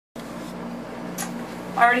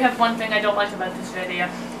I already have one thing I don't like about this video.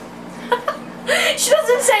 She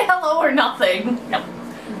doesn't say hello or nothing. No.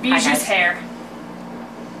 Bijou's hair.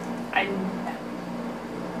 No.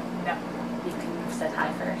 You can have said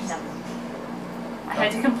hi first. No. I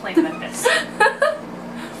had to complain about this. I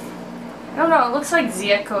don't know, it looks like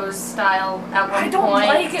Ziako's style at one point. I don't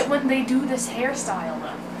like it when they do this hairstyle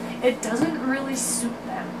though. It doesn't really suit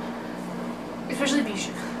them. Especially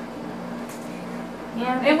Bijou.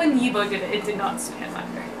 Yeah. And when Yibo did it, it did not suit him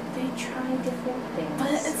either. They try different things.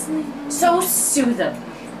 But it's so sue them.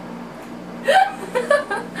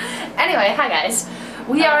 Anyway, hi guys.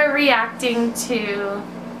 We are reacting to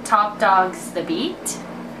Top Dogg's The Beat.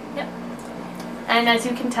 Yep. And as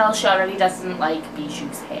you can tell, she already doesn't like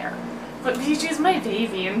Bijou's hair. But Bijou's my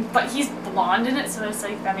baby, but he's blonde in it, so it's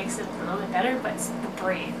like that makes it a little bit better, but it's the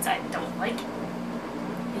braids I don't like.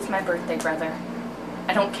 He's my birthday brother.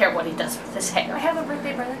 I don't care what he does with his hair. I have a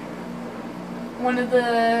birthday brother. One of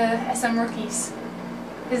the SM rookies.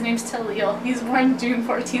 His name's Talil. He's born June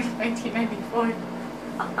 14th, 1994.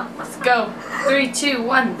 Let's go. 3, 2,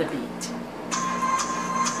 1, The Beat. I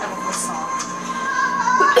love this song.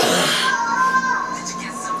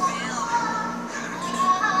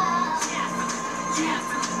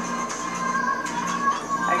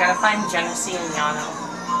 I gotta find Genesee and Yano.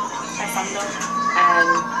 Taekwondo. And,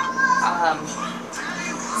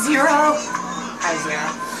 Zero. hi Zero.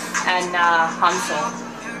 And, Hansel.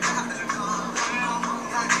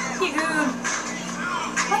 Higun.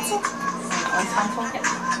 Hansel. And Hansel? Yep.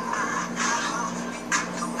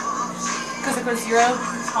 Because it goes Zero,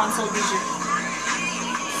 Hansel, Bijou.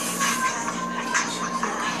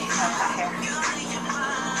 Love that hair.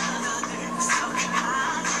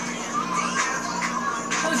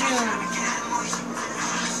 Hojun.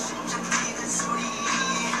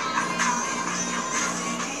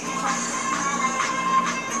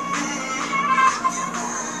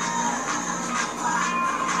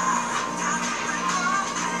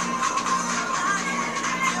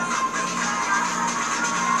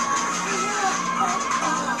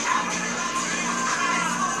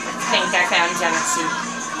 I think I found Genesee.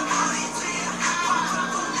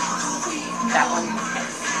 That one.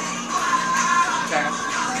 Okay. Zero.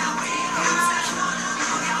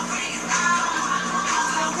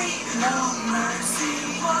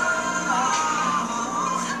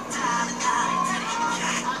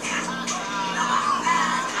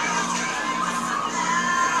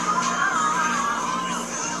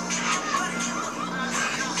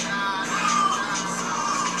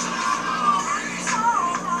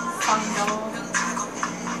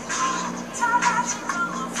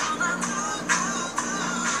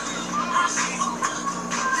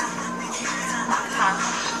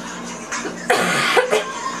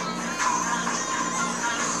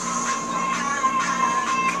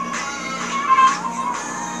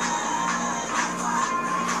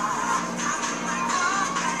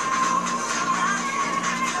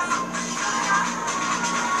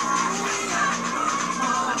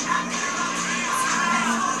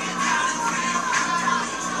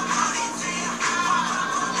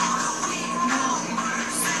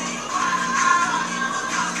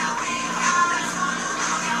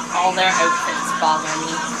 All their outfits bother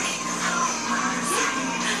me.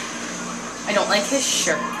 I don't like his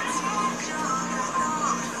shirt.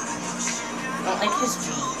 I don't like his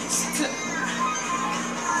jeans.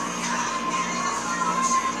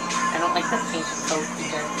 I don't like the pink coat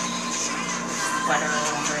either. Sweater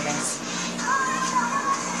or whatever it is.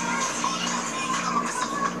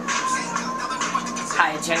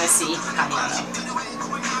 Hi, Genesee. Hi, Yano.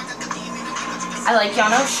 I like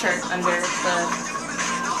Yano's shirt under the...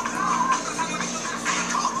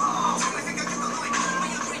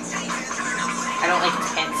 I don't like his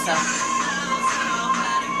pants, so.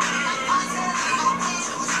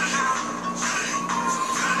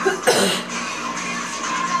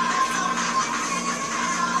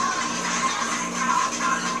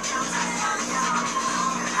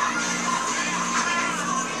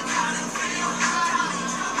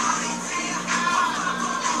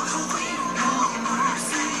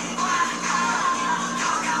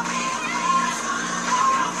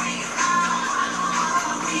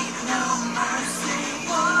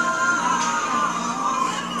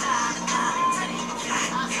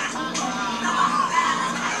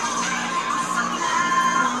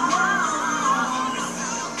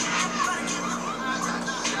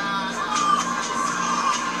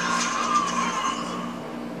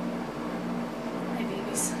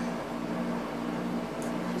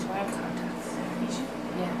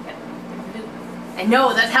 I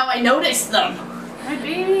know, that's how I noticed them. My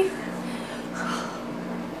baby.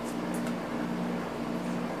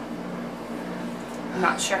 I'm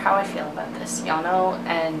not sure how I feel about this. Yano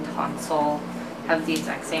and Hansel have the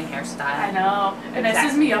exact same hairstyle. I know. It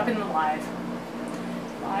messes me up in the live.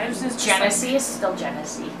 Lives is just Genesee is still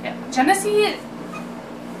Genesee. Yeah. Genesee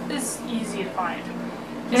is easy to find.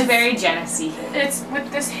 It's very Genesee. It's with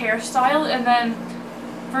this hairstyle, and then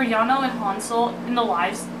for Yano and Hansel in the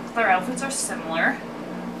lives, their outfits are similar,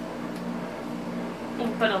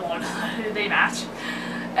 but a lot they match.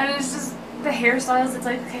 And it's just the hairstyles. It's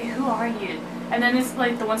like, okay, who are you? And then it's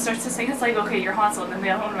like the one starts to sing. It's like, okay, you're Hansel, and then the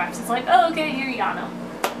other one raps. It's like, oh, okay, you're Yano.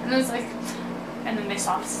 And then it's like, and then they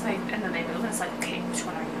stop, like, and then they move, and it's like, okay, which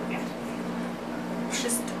one are you again? It's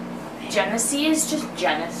just. Genesee is just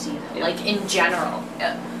Genesee, Yeah. like in general.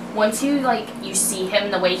 Yeah. Once you you see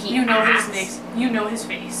him the way he You know acts, his face. You know his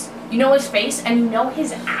face. you know his face, and you know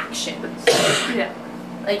his actions. Yeah.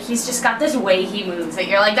 Like he's just got this way he moves that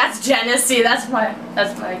you're like, that's Genesee. That's my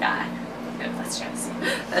guy. Yeah, that's Genesee.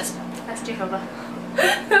 That's Jehovah.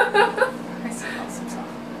 I see awesome song.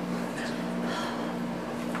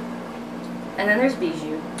 And then there's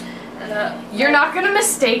Bijou. And, You're not gonna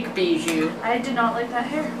mistake Bijou. I did not like that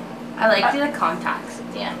hair. I like the contacts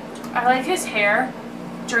at the end. I like his hair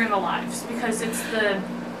during the lives because it's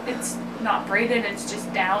not braided, it's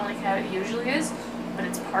just down like how it usually is, but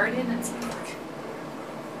it's parted and it's like,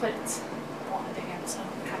 but it's blonde again, so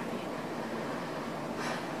I'm happy.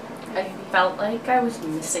 I felt like I was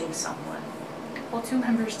missing someone. Well, 2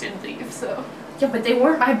 members did leave, so. Yeah, but they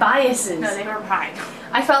weren't my biases. No, they were mine.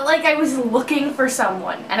 I felt like I was looking for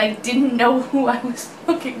someone, and I didn't know who I was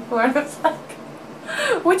looking for, and I was like,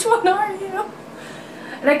 which one are you?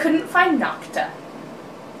 And I couldn't find Nocta.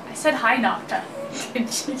 I said hi, Nocta. Did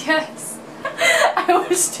you? Yes. I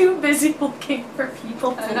was too busy looking for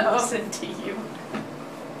people to listen to you.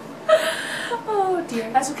 Oh dear.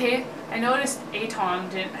 That's okay. I noticed Aton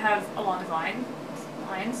didn't have a lot of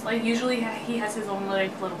lines. Like usually he has his own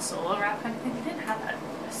like little solo rap kind of thing. He didn't have that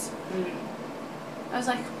in this. I was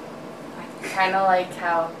like, Kind of like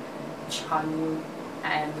how Chanwoo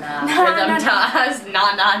and Nah, Rhythm nah, Ta has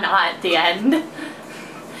na at the end.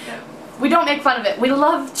 yeah. We don't make fun of it. We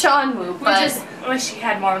love Chanwoo, We but just wish he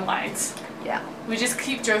had more lines. yeah. We just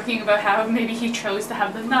keep joking about how maybe he chose to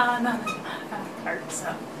have the na part.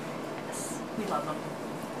 So yes, we love him.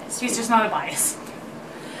 He's just not a bias.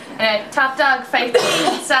 And Top Dog fighting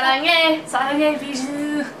사랑해 사랑해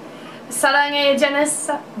비주. 사랑해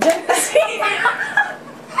Genesee.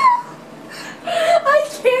 I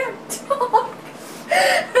can't talk.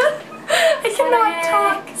 I cannot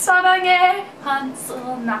talk. 사랑해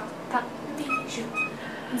Hansel, Nocta, Bijou,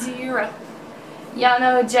 0.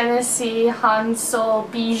 Yano, Genesee, Hansel,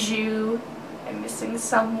 Bijou. I'm missing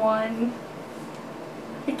someone.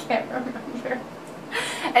 I can't remember.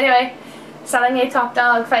 Anyway, 사랑해 Top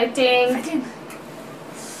Dog fighting. Fighting.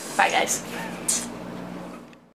 Bye guys.